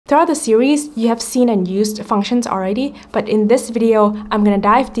Throughout the series, you have seen and used functions already, but in this video, I'm going to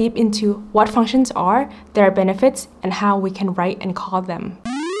dive deep into what functions are, their benefits, and how we can write and call them.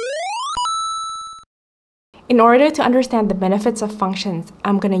 In order to understand the benefits of functions,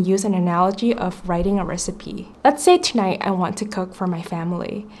 I'm going to use an analogy of writing a recipe. Let's say tonight I want to cook for my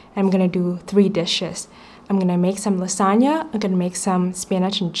family. I'm going to do 3 dishes. I'm going to make some lasagna, I'm going to make some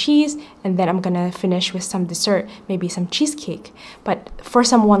spinach and cheese, and then I'm going to finish with some dessert, maybe some cheesecake. But for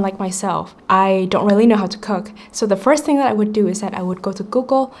someone like myself, I don't really know how to cook. So the first thing that I would do is that I would go to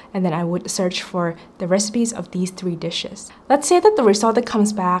Google and then I would search for the recipes of these 3 dishes. Let's say that the result that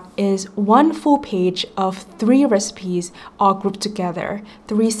comes back is 1 full page of 3 recipes all grouped together,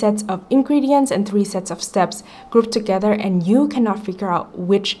 3 sets of ingredients and 3 sets of steps grouped together, and you cannot figure out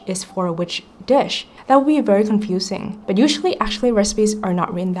which is for which dish. That would be very confusing. But usually, actually, recipes are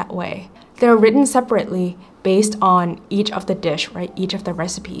not written that way. They're written separately based on each of the dish, right? Each of the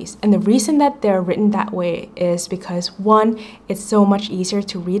recipes. And the reason that they're written that way is because 1, it's so much easier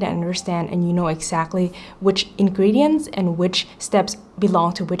to read and understand, and you know exactly which ingredients and which steps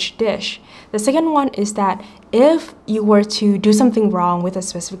belong to which dish. The second one is that if you were to do something wrong with a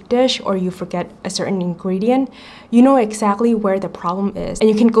specific dish or you forget a certain ingredient, you know exactly where the problem is and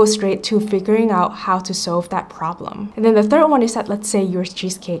you can go straight to figuring out how to solve that problem. And then the third one is that, let's say your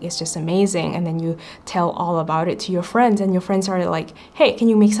cheesecake is just amazing and then you tell all about it to your friends and your friends are like, hey, can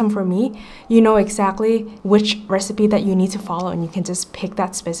you make some for me? You know exactly which recipe that you need to follow, and you can just pick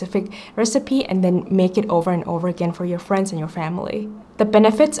that specific recipe and then make it over and over again for your friends and your family. The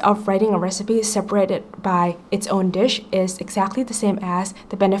benefits of writing a recipe separated by its own dish is exactly the same as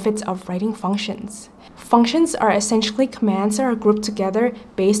the benefits of writing functions. Functions are essentially commands that are grouped together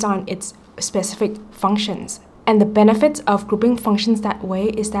based on its specific functions. And the benefits of grouping functions that way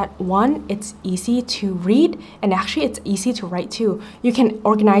is that 1, it's easy to read, and actually it's easy to write too. You can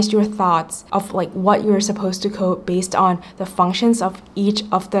organize your thoughts of like what you're supposed to code based on the functions of each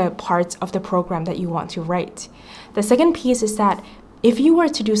of the parts of the program that you want to write. The second piece is that if you were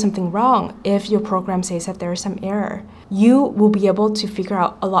to do something wrong, if your program says that there is some error, you will be able to figure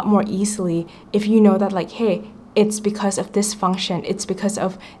out a lot more easily if you know that, like, hey, it's because of this function, it's because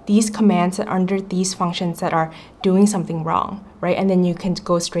of these commands that are under these functions that are doing something wrong, right? And then you can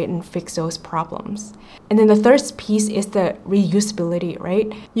go straight and fix those problems. And then the third piece is the reusability, right?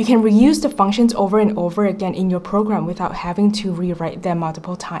 You can reuse the functions over and over again in your program without having to rewrite them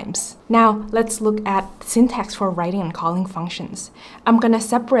multiple times. Now, let's look at syntax for writing and calling functions. I'm gonna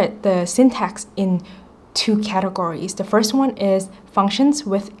separate the syntax in 2 categories. The first one is functions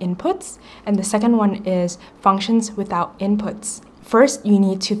with inputs, and the second one is functions without inputs. First, you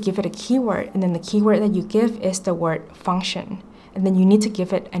need to give it a keyword, and then the keyword that you give is the word function, and then you need to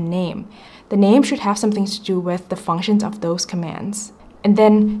give it a name. The name should have something to do with the functions of those commands. And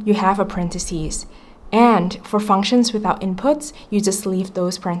then you have a parentheses. And for functions without inputs, you just leave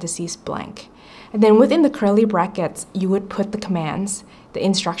those parentheses blank. And then within the curly brackets, you would put the commands, the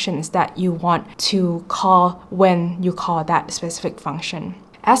instructions that you want to call when you call that specific function.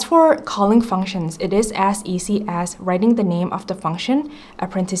 As for calling functions, it is as easy as writing the name of the function, a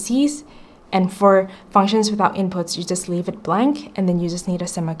parentheses, and for functions without inputs, you just leave it blank and then you just need a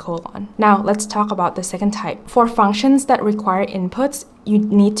semicolon. Now, let's talk about the second type. For functions that require inputs, you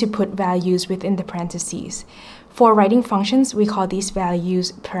need to put values within the parentheses. For writing functions, we call these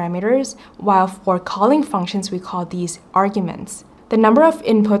values parameters, while for calling functions, we call these arguments. The number of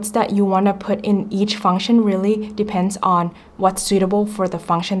inputs that you want to put in each function really depends on what's suitable for the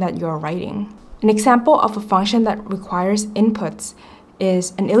function that you're writing. An example of a function that requires inputs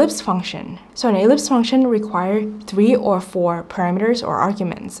is an ellipse function. So an ellipse function requires 3 or 4 parameters or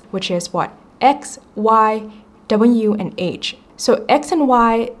arguments, which is what? X, Y, W, and H. So X and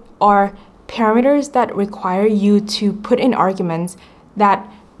Y are parameters that require you to put in arguments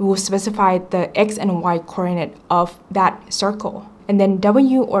that will specify the X and Y coordinate of that circle. And then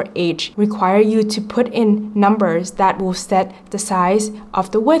W or H require you to put in numbers that will set the size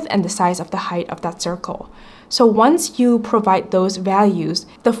of the width and the size of the height of that circle. So once you provide those values,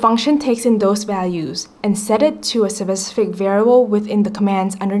 the function takes in those values and set it to a specific variable within the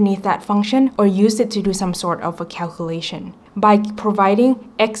commands underneath that function, or use it to do some sort of a calculation. By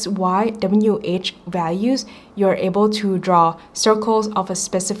providing X, Y, W, H values, you're able to draw circles of a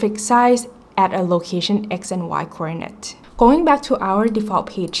specific size at a location X and Y coordinate. Going back to our default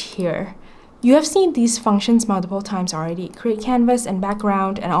page here, you have seen these functions multiple times already: create canvas and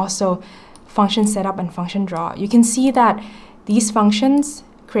background, and also function setup and function draw. You can see that these functions,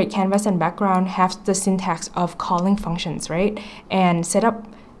 create canvas and background, have the syntax of calling functions, right? And setup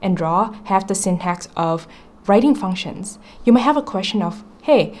and draw have the syntax of writing functions. You might have a question of,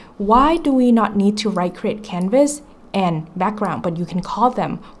 hey, why do we not need to write create canvas and background, but you can call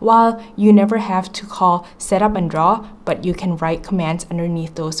them, while you never have to call setup and draw, but you can write commands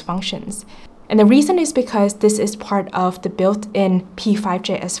underneath those functions? And the reason is because this is part of the built-in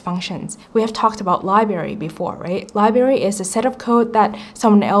p5.js functions. We have talked about library before, right? Library is a set of code that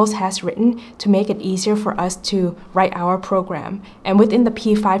someone else has written to make it easier for us to write our program. And within the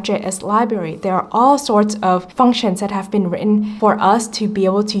p5.js library, there are all sorts of functions that have been written for us to be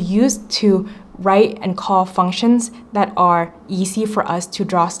able to use to write and call functions that are easy for us to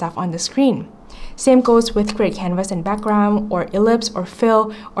draw stuff on the screen. Same goes with create canvas and background, or ellipse, or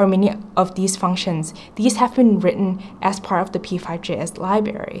fill, or many of these functions. These have been written as part of the p5.js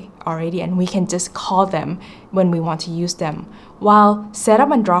library already, and we can just call them when we want to use them. While setup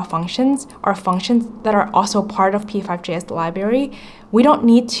and draw functions are functions that are also part of p5.js library, we don't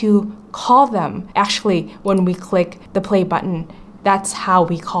need to call them. Actually, when we click the play button, that's how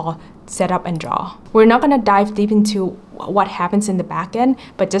we call setup and draw. We're not going to dive deep into what happens in the backend,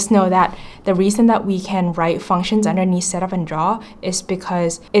 but just know that the reason that we can write functions underneath setup and draw is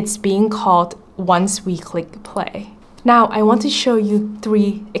because it's being called once we click play. Now, I want to show you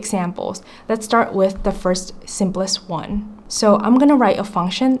 3 examples. Let's start with the first simplest one. So I'm going to write a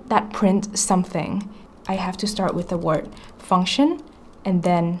function that prints something. I have to start with the word function and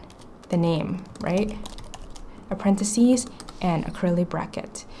then the name, right? A parentheses and a curly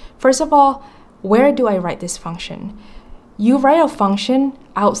bracket. First of all, where do I write this function? You write a function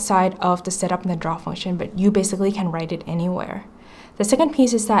outside of the setup and the draw function, but you basically can write it anywhere. The second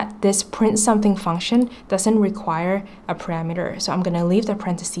piece is that this print something function doesn't require a parameter, so I'm going to leave the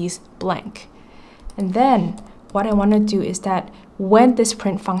parentheses blank. And then what I want to do is that when this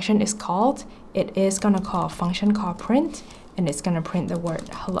print function is called, it is going to call a function called print, and it's going to print the word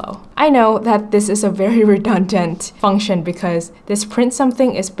hello. I know that this is a very redundant function because this print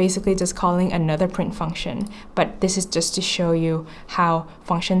something is basically just calling another print function, but this is just to show you how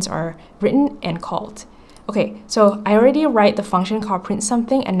functions are written and called. Okay, so I already write the function called print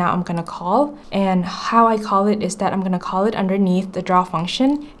something, and now I'm going to call. And how I call it is that I'm going to call it underneath the draw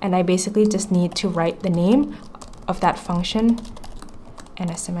function, and I basically just need to write the name of that function and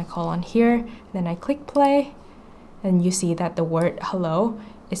a semicolon here. Then I click play. And you see that the word hello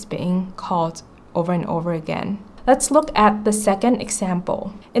is being called over and over again. Let's look at the second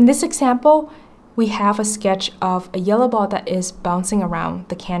example. In this example, we have a sketch of a yellow ball that is bouncing around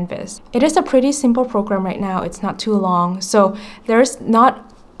the canvas. It is a pretty simple program right now. It's not too long, so there's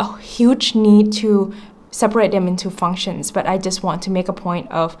not a huge need to separate them into functions, but I just want to make a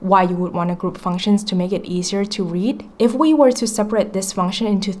point of why you would want to group functions to make it easier to read. If we were to separate this function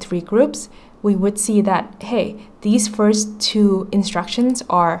into 3 groups, we would see that, hey, these first 2 instructions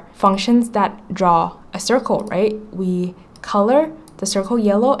are functions that draw a circle, right? We color the circle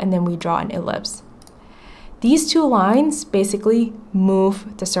yellow and then we draw an ellipse. These 2 lines basically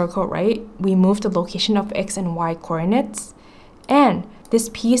move the circle, right? We move the location of x and y coordinates. And this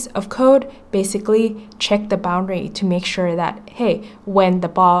piece of code basically check the boundary to make sure that, hey, when the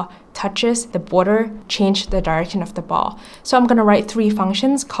ball touches the border, change the direction of the ball. So I'm going to write 3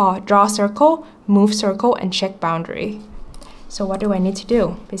 functions called draw circle, move circle, and check boundary. So what do I need to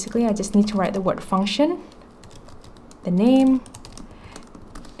do? Basically, I just need to write the word function, the name.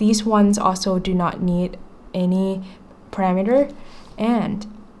 These ones also do not need any parameter. And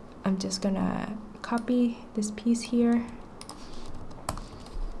I'm just going to copy this piece here.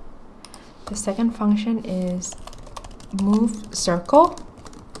 The second function is move circle.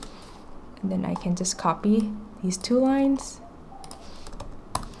 And then I can just copy these 2 lines.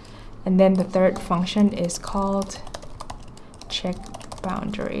 And then the third function is called check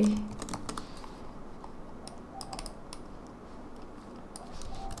boundary.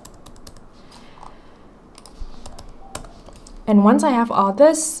 And once I have all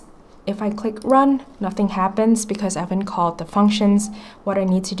this, if I click run, nothing happens because I haven't called the functions. What I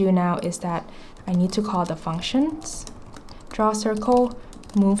need to do now is that I need to call the functions, draw circle,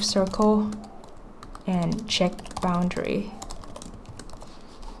 move circle, and check boundary.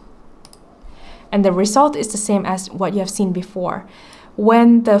 And the result is the same as what you have seen before.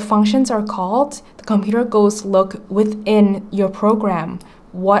 When the functions are called, the computer goes look within your program.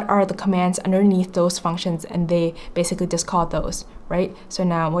 What are the commands underneath those functions, and they basically just call those, right? So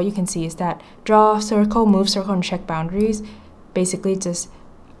now what you can see is that draw circle, move circle, and check boundaries, basically just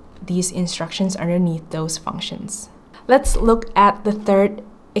these instructions underneath those functions. Let's look at the third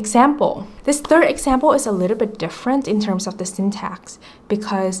example. This third example is a little bit different in terms of the syntax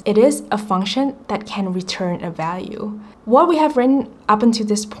because it is a function that can return a value. What we have written up until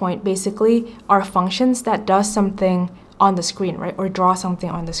this point basically are functions that does something on the screen, right? Or draw something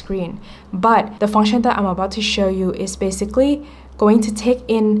on the screen. But the function that I'm about to show you is basically going to take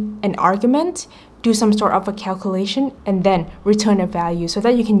in an argument, do some sort of a calculation, and then return a value so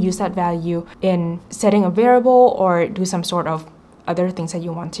that you can use that value in setting a variable or do some sort of other things that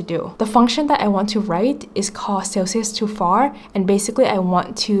you want to do. The function that I want to write is called Celsius to far, and basically I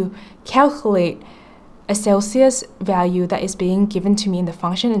want to calculate a Celsius value that is being given to me in the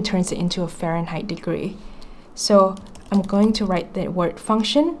function and turns it into a Fahrenheit degree. So I'm going to write the word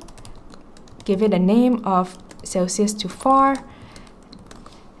function, give it a name of Celsius to far,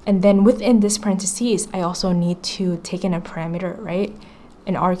 and then within this parentheses, I also need to take in a parameter, right?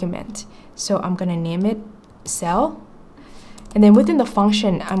 An argument. So I'm gonna name it cell. And then within the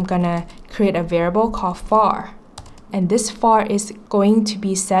function, I'm gonna create a variable called far. And this far is going to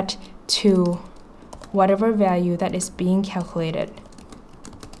be set to whatever value that is being calculated.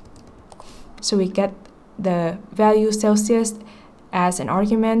 So we get the value Celsius as an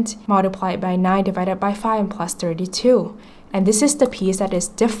argument, multiplied by 9 divided by 5 and plus 32. And this is the piece that is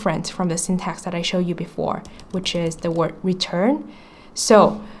different from the syntax that I showed you before, which is the word return.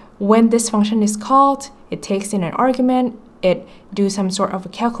 So when this function is called, it takes in an argument, it do some sort of a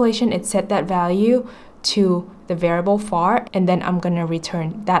calculation, it set that value to the variable far, and then I'm gonna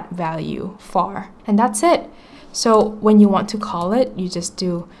return that value far. And that's it. So when you want to call it, you just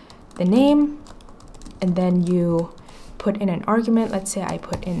do the name, and then you put in an argument. Let's say I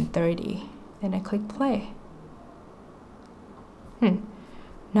put in 30, then I click play.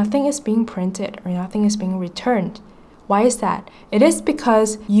 Nothing is being printed or nothing is being returned. Why is that? It is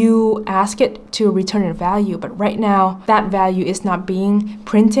because you ask it to return a value, but right now that value is not being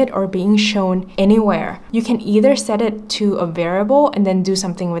printed or being shown anywhere. You can either set it to a variable and then do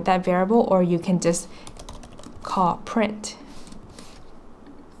something with that variable, or you can just call print.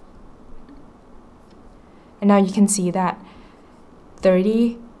 And now you can see that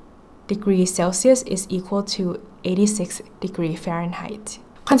 30 degrees Celsius is equal to 86 degrees Fahrenheit.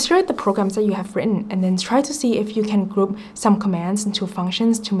 Consider the programs that you have written and then try to see if you can group some commands into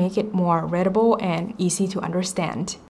functions to make it more readable and easy to understand.